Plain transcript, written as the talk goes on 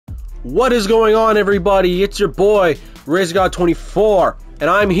What is going on, everybody? It's your boy RazorGod24,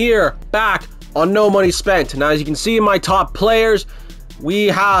 and I'm here back on No Money Spent. Now, as you can see in my top players, we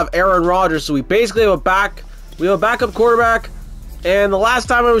have Aaron Rodgers. So we basically have a backup quarterback. And the last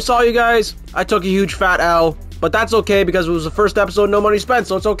time I saw you guys, I took a huge fat L, but that's okay because it was the first episode No Money Spent,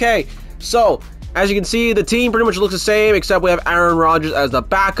 so it's okay. So as you can see, the team pretty much looks the same, except we have Aaron Rodgers as the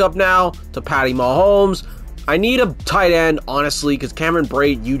backup now to Patty Mahomes. I need a tight end, honestly, because Cameron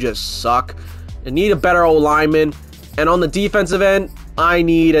Brate, you just suck. I need a better O-lineman. And on the defensive end, I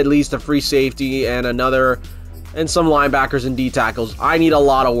need at least a free safety and some linebackers and D tackles. I need a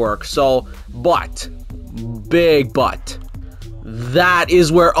lot of work. So, big but, that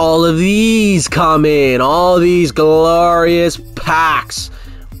is where all of these come in. All these glorious packs.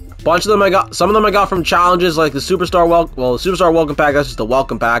 Bunch of them some of them I got from challenges like the Superstar Welcome Pack. That's just a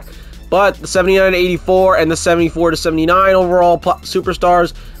welcome pack. But the 79 to 84 and the 74 to 79 overall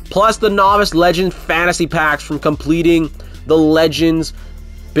superstars, plus the novice legend fantasy packs from completing the legends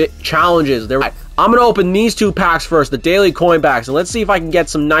challenges. I'm gonna open these two packs first, the daily coin packs, and let's see if I can get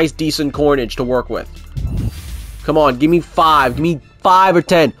some nice decent coinage to work with. Come on, give me 5. Give me 5 or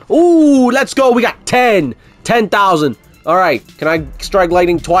 10. Ooh, let's go. We got 10. 10,000. All right, can I strike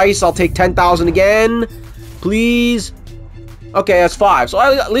lightning twice? I'll take 10,000 again, please. Okay, that's 5. So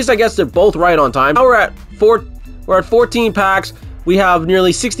at least I guess they're both right on time. Now we're at 14 packs. We have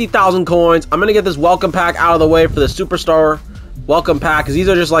nearly 60,000 coins. I'm gonna get this welcome pack out of the way for the Superstar Welcome Pack, because these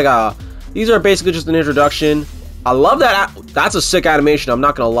are just like these are basically just an introduction. I love that. That's a sick animation, I'm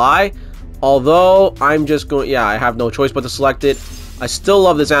not gonna lie. Although I'm just going, yeah, I have no choice but to select it. I still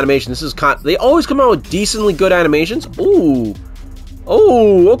love this animation. This is they always come out with decently good animations. Ooh.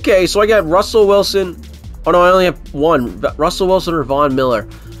 Oh, okay. So I got Russell Wilson. Oh no, I only have one. Russell Wilson or Von Miller.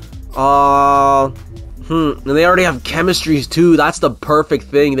 And they already have chemistries too. That's the perfect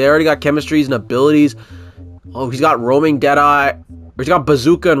thing. They already got chemistries and abilities. Oh, he's got Roaming Deadeye. Or he's got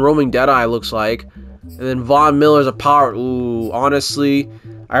Bazooka and Roaming Deadeye, looks like. And then Von Miller's a power. Ooh, honestly,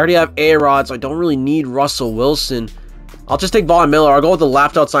 I already have A-Rod, so I don't really need Russell Wilson. I'll just take Von Miller. I'll go with the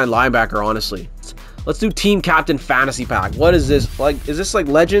left outside linebacker, honestly. Let's do Team Captain Fantasy Pack. What is this? Like, is this like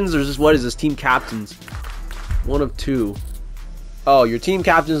Legends, or is this, what is this? Team Captains. One of two. Oh, your team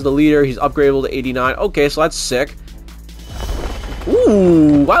captain is the leader. He's upgradable to 89. Okay, so that's sick.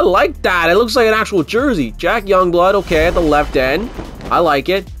 Ooh, I like that. It looks like an actual jersey. Jack Youngblood, okay, at the left end. I like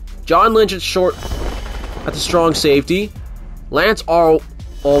it. John Lynch at short. That's a strong safety. Lance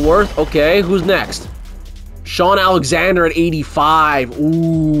Allworth. Okay, who's next? Sean Alexander at 85.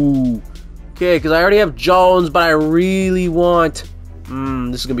 Ooh. Okay, because I already have Jones, but I really want...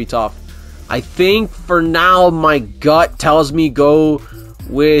 this is going to be tough. I think for now my gut tells me go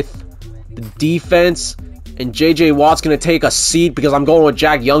with the defense, and JJ Watt's going to take a seat because I'm going with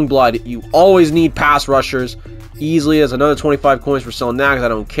Jack Youngblood. You always need pass rushers. Easily as another 25 coins for selling that because I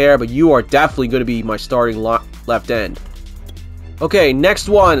don't care, but you are definitely going to be my starting left end. Okay, next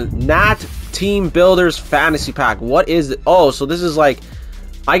one, Nat Team Builders Fantasy Pack. What is it? Oh, so this is like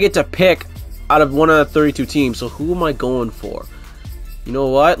I get to pick out of one of the 32 teams. So who am I going for? You know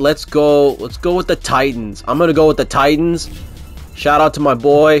what? Let's go with the Titans. I'm gonna go with the Titans. Shout out to my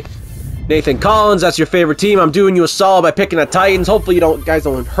boy Nathan Collins. That's your favorite team. I'm doing you a solid by picking the Titans. Hopefully you guys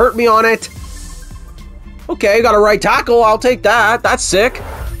don't hurt me on it. Okay, got a right tackle. I'll take that. That's sick.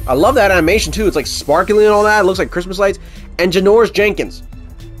 I love that animation too. It's like sparkly and all that. It looks like Christmas lights. And Janoris Jenkins.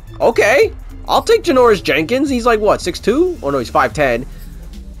 Okay, I'll take Janoris Jenkins. He's like what, 6'2"? Oh no, he's 5'10".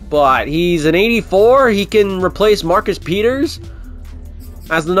 But he's an 84. He can replace Marcus Peters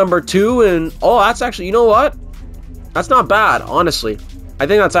as the number 2, and oh, that's actually, you know what? That's not bad, honestly. I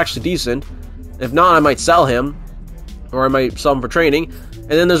think that's actually decent. If not, I might sell him, or I might sell him for training. And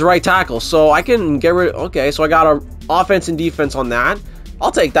then there's right tackle, so I can get rid. Okay, so I got a offense and defense on that.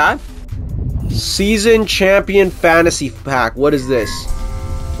 I'll take that. Season Champion Fantasy Pack. What is this?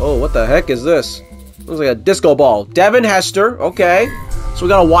 Oh, what the heck is this? Looks like a disco ball. Devin Hester. Okay, so we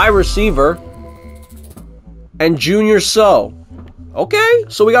got a wide receiver and Junior So. Okay,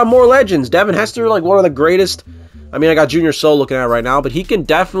 so we got more legends. Devin Hester, like one of the greatest. I mean, I got Junior So looking at it right now, but he can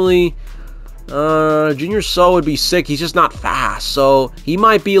definitely... Junior So would be sick. He's just not fast, so he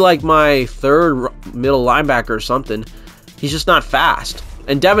might be like my third middle linebacker or something. He's just not fast.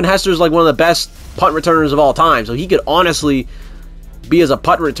 And Devin Hester is like one of the best punt returners of all time, so he could honestly be as a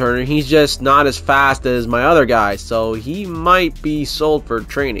punt returner. He's just not as fast as my other guys, so he might be sold for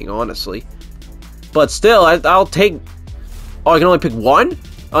training, honestly. But still, I'll take... Oh, I can only pick one?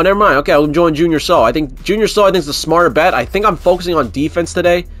 Oh, never mind. Okay, I'll join Junior So. I think Junior So, is the smarter bet. I think I'm focusing on defense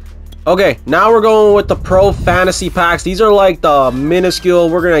today. Okay, now we're going with the pro fantasy packs. These are like the minuscule.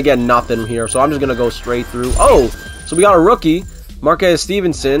 We're going to get nothing here, so I'm just going to go straight through. Oh, so we got a rookie, Marquez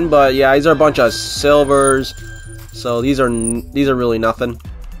Stevenson, but yeah, these are a bunch of silvers. So these are really nothing.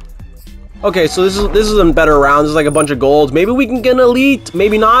 Okay, so this is a better round. This is like a bunch of golds. Maybe we can get an elite.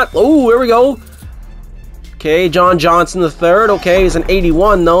 Maybe not. Oh, here we go. Okay, John Johnson III. Okay, he's an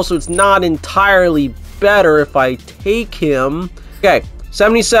 81 though, so it's not entirely better if I take him. Okay,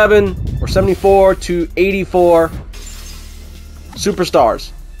 77 or 74 to 84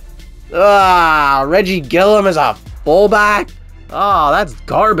 superstars. Reggie Gillum is a fullback. That's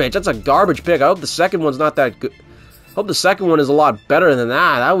garbage. That's a garbage pick. I hope the second one's not that good. I hope the second one is a lot better than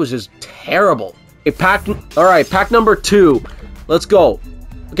that. That was just terrible. Okay, alright, pack number 2. Let's go.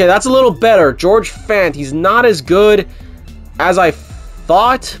 Okay, that's a little better. George Fant. He's not as good as I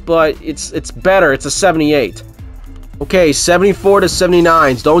thought, but it's better. It's a 78. Okay, 74 to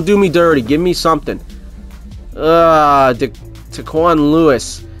 79s. Don't do me dirty. Give me something. Taquan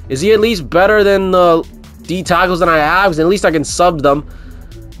Lewis. Is he at least better than the D tackles that I have? Because at least I can sub them.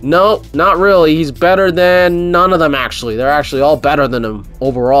 No, not really. He's better than none of them, actually. They're actually all better than him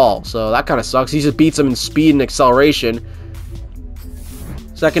overall. So that kind of sucks. He just beats them in speed and acceleration.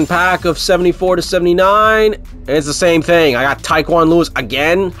 Second pack of 74 to 79. And it's the same thing. I got Taquan Lewis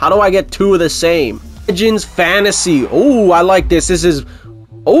again. How do I get 2 of the same? Legends Fantasy. Oh, I like this. This is...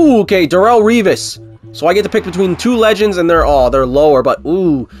 Oh, okay. Darrelle Revis. So I get to pick between 2 legends, and they're lower. But,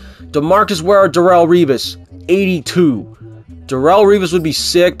 ooh. DeMarcus Ware, Darrelle Revis. 82. Darrelle Revis would be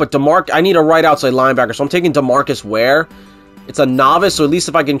sick, but I need a right outside linebacker, so I'm taking DeMarcus Ware. It's a novice, so at least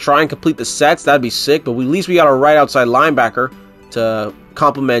if I can try and complete the sets, that'd be sick. But at least we got a right outside linebacker to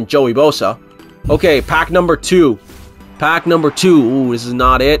complement Joey Bosa. Okay, pack number 2. Pack number 2. Ooh, this is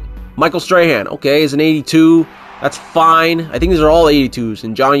not it. Michael Strahan. Okay, is an 82. That's fine. I think these are all 82s.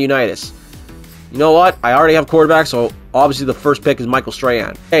 And Johnny Unitas. You know what? I already have quarterback, so obviously the first pick is Michael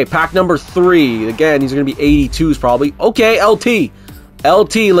Strahan. Okay, pack number 3. Again, these are going to be 82s probably. Okay, LT.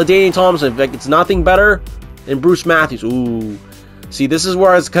 LT, LaDainian Thompson. In fact, it's nothing better than Bruce Matthews. Ooh. See, this is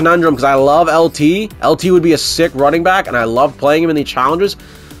where it's a conundrum because I love LT. LT would be a sick running back, and I love playing him in the challenges.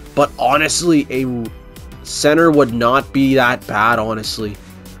 But honestly, a center would not be that bad, honestly.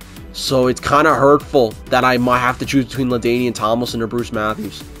 So it's kind of hurtful that I might have to choose between LaDainian Tomlinson or Bruce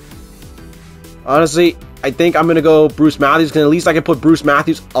Matthews. Honestly, I think I'm going to go Bruce Matthews, because at least I can put Bruce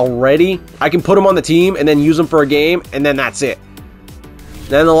Matthews already. I can put him on the team and then use him for a game, and then that's it.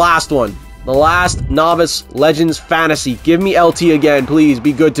 Then the last one. The last Novice Legends Fantasy. Give me LT again, please.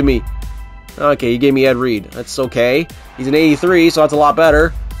 Be good to me. Okay, you gave me Ed Reed. That's okay. He's an 83, so that's a lot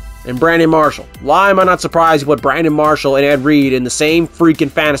better. And Brandon Marshall. Why am I not surprised you put Brandon Marshall and Ed Reed in the same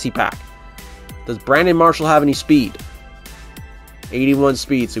freaking fantasy pack? Does Brandon Marshall have any speed? 81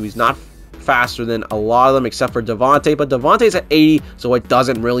 speed, so he's not faster than a lot of them except for Devontae, but Devontae's at 80, so it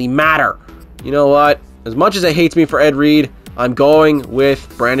doesn't really matter. You know what? As much as it hates me for Ed Reed, I'm going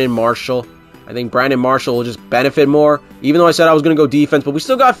with Brandon Marshall. I think Brandon Marshall will just benefit more, even though I said I was going to go defense, but we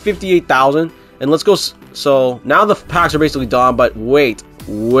still got 58,000, and let's go. So now the packs are basically done, but wait.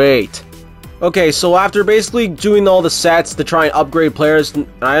 Okay, so after basically doing all the sets to try and upgrade players,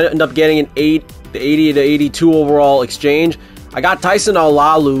 I end up getting the 80 to 82 overall exchange. I got Tyson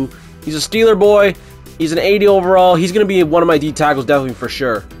Alalu. He's a Steeler boy. He's an 80 overall. He's going to be one of my D tackles, definitely for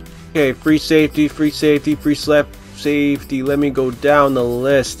sure. Okay, free safety, free safety. Let me go down the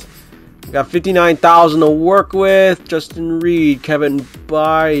list. We got 59,000 to work with. Justin Reed, Kevin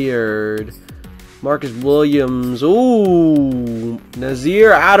Byard, Marcus Williams. Ooh,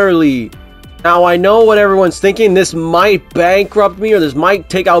 Nazir Adderley. Now, I know what everyone's thinking. This might bankrupt me, or this might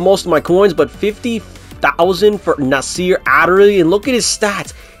take out most of my coins, but 50,000 for Nasir Adderley, and look at his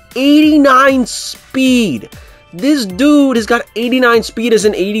stats. 89 speed. This dude has got 89 speed as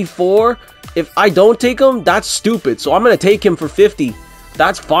an 84. If I don't take him, that's stupid. So I'm going to take him for 50.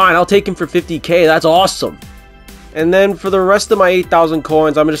 That's fine. I'll take him for 50k. That's awesome. And then for the rest of my 8,000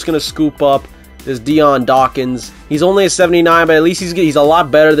 coins, I'm just going to scoop up this Dion Dawkins. He's only a 79, but at least he's a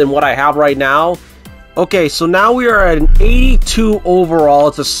lot better than what I have right now. Okay, so now we are at an 82 overall.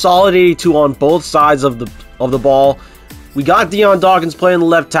 It's a solid 82 on both sides of the ball. We got Dion Dawkins playing the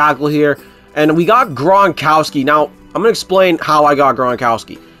left tackle here, and we got Gronkowski. Now, I'm going to explain how I got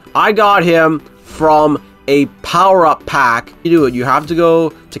Gronkowski. I got him from a power-up pack. You do it. You have to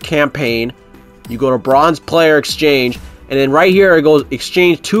go to campaign. You go to bronze player exchange, and then right here it goes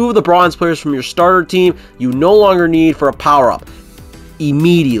exchange 2 of the bronze players from your starter team you no longer need for a power-up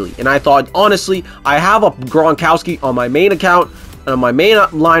immediately. And I thought, honestly, I have a Gronkowski on my main account, on my main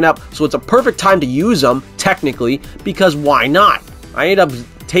lineup, so it's a perfect time to use them, technically, because why not? I ended up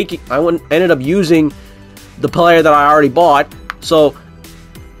ended up using the player that I already bought. So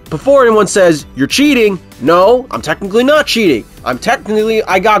before anyone says you're cheating, no, I'm technically not cheating. I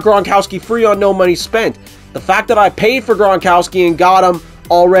got Gronkowski free on no money spent. The fact that I paid for Gronkowski and got him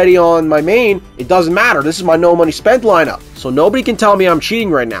already on my main, it doesn't matter. This is my no money spent lineup. So nobody can tell me I'm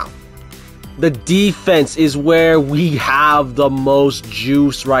cheating right now. The defense is where we have the most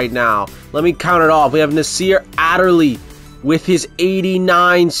juice right now. Let me count it off. We have Nasir Adderley with his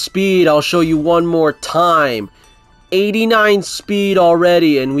 89 speed. I'll show you one more time. 89 speed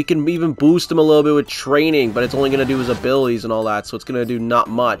already, and we can even boost him a little bit with training, but it's only going to do his abilities and all that, so it's going to do not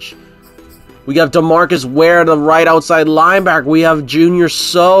much. We have DeMarcus Ware, the right outside linebacker. We have Junior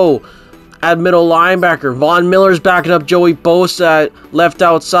So at middle linebacker. Von Miller's backing up Joey Bosa at left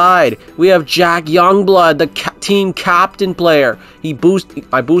outside. We have Jack Youngblood, the team captain player.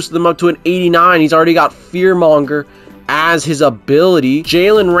 I boosted him up to an 89. He's already got Fearmonger as his ability.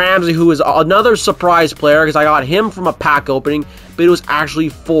 Jalen Ramsey, who is another surprise player, because I got him from a pack opening, but it was actually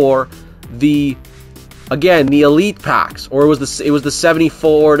for the, again, the elite packs, or it was the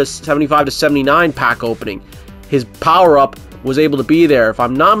 74 to 75 to 79 pack opening. His power up was able to be there. If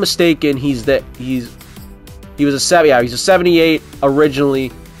I'm not mistaken, he was a 78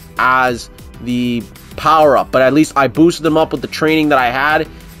 originally as the power up, but at least I boosted him up with the training that I had.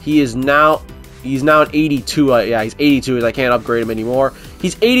 He's now an 82. Yeah, he's 82. I can't upgrade him anymore.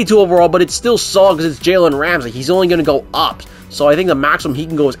 He's 82 overall, but it's still solid because it's Jalen Ramsey. He's only going to go up. So I think the maximum he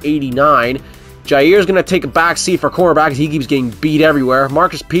can go is 89. Jair's going to take a back seat for cornerback because he keeps getting beat everywhere.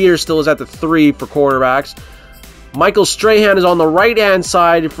 Marcus Peters still is at the 3 for cornerbacks. Michael Strahan is on the right-hand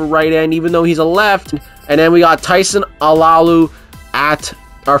side for right end, even though he's a left. And then we got Tyson Alalu at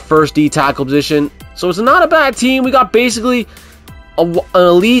our first D tackle position. So it's not a bad team. We got basically an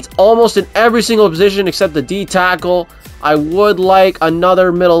elite almost in every single position except the D tackle. I would like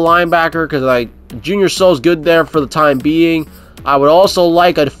another middle linebacker because Junior So's good there for the time being. I would also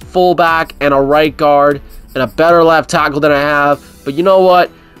like a fullback and a right guard and a better left tackle than I have. But you know what?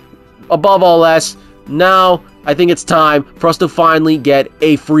 Above all else, now I think it's time for us to finally get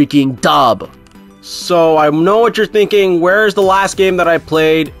a freaking dub. So I know what you're thinking. Where's the last game that I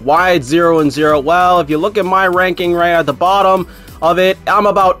played? Why it's 0-0? Well, if you look at my ranking right at the bottom of it, I'm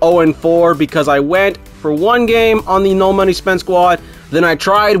about 0-4 because I went for one game on the no money spent squad. Then I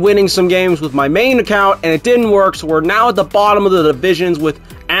tried winning some games with my main account and it didn't work. So we're now at the bottom of the divisions with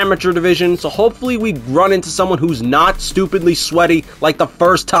amateur division. So hopefully we run into someone who's not stupidly sweaty like the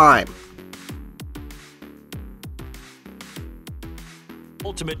first time.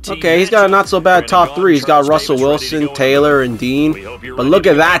 Okay, he's got a not so bad top 3. He's got Russell Wilson, Taylor, and Dean. But look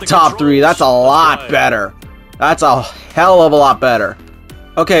at that top 3. That's a lot better. That's a hell of a lot better.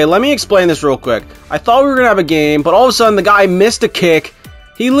 Okay, let me explain this real quick. I thought we were going to have a game, but all of a sudden the guy missed a kick.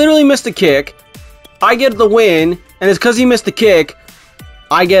 He literally missed a kick. I get the win, and it's because he missed the kick,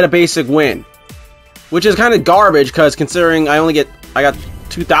 I get a basic win. Which is kind of garbage, because considering I got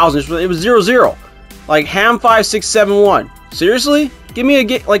 2,000, it was 0-0. Like, Ham 5671. Seriously? Give me a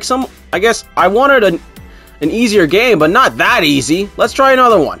game, like some, I guess I wanted an easier game, but not that easy. Let's try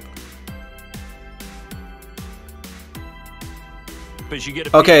another one.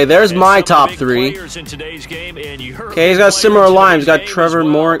 Okay, there's my top 3. Okay, he's got similar lines. He's got Trevor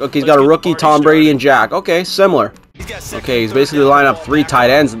Moore. Okay, he's got a rookie, Tom Brady, and Jack. Okay, similar. Okay, he's basically lined up 3 tight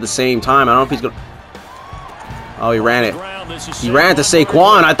ends at the same time. I don't know if he's gonna. Oh, he ran it. He ran it to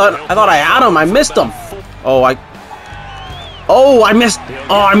Saquon. I thought I had him. I missed him. I missed.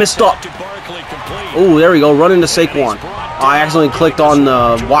 Oh, I missed up. Oh, there we go. Run into Saquon. Oh, I accidentally clicked on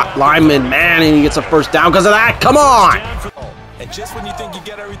the lineman. Man, and he gets a first down because of that. Come on.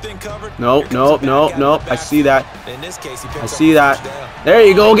 Nope. I see that. I see that. There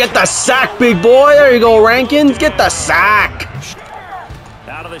you go. Get the sack, big boy. There you go, Rankins. Get the sack.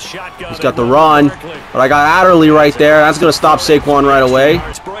 He's got the run, but I got Adderley right there. That's going to stop Saquon right away.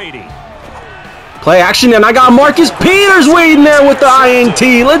 Play action, and I got Marcus Peters waiting there with the INT.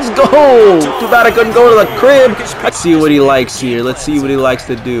 Let's go. Too bad I couldn't go to the crib. Let's see what he likes here. Let's see what he likes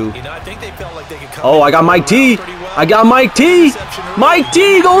to do. Oh, I got Mike T. I got Mike T. Mike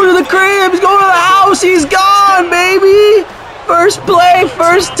T going to the crib. He's going to the house. He's gone, baby. First play,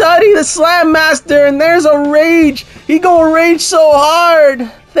 first tutty, the Slam Master, and there's a rage. He gonna rage so hard.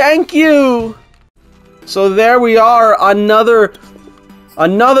 Thank you. So there we are. Another.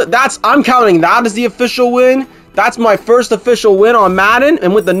 I'm counting that as the official win. That's my first official win on Madden,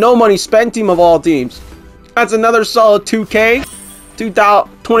 and with the no money spent team of all teams. That's another solid 2K,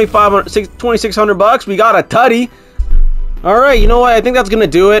 2,600 bucks. We got a tutty. All right, you know what? I think that's gonna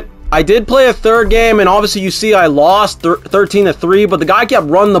do it. I did play a third game, and obviously you see I lost 13-3, but the guy kept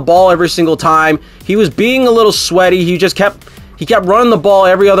running the ball every single time. He was being a little sweaty. He kept running the ball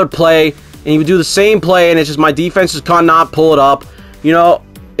every other play, and he would do the same play, and it's just my defense just could not pull it up. You know,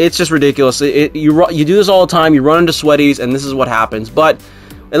 it's just ridiculous. You do this all the time. You run into sweaties, and this is what happens. But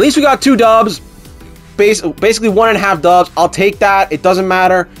at least we got 2 dubs. Basically 1.5 dubs. I'll take that. It doesn't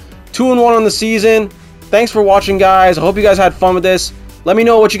matter. 2-1 on the season. Thanks for watching, guys. I hope you guys had fun with this. Let me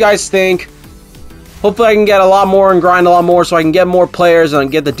know what you guys think. Hopefully I can get a lot more and grind a lot more so I can get more players and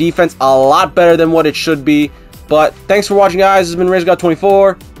get the defense a lot better than what it should be. But thanks for watching, guys. This has been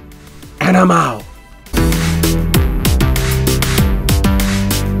RazorGod24, and I'm out.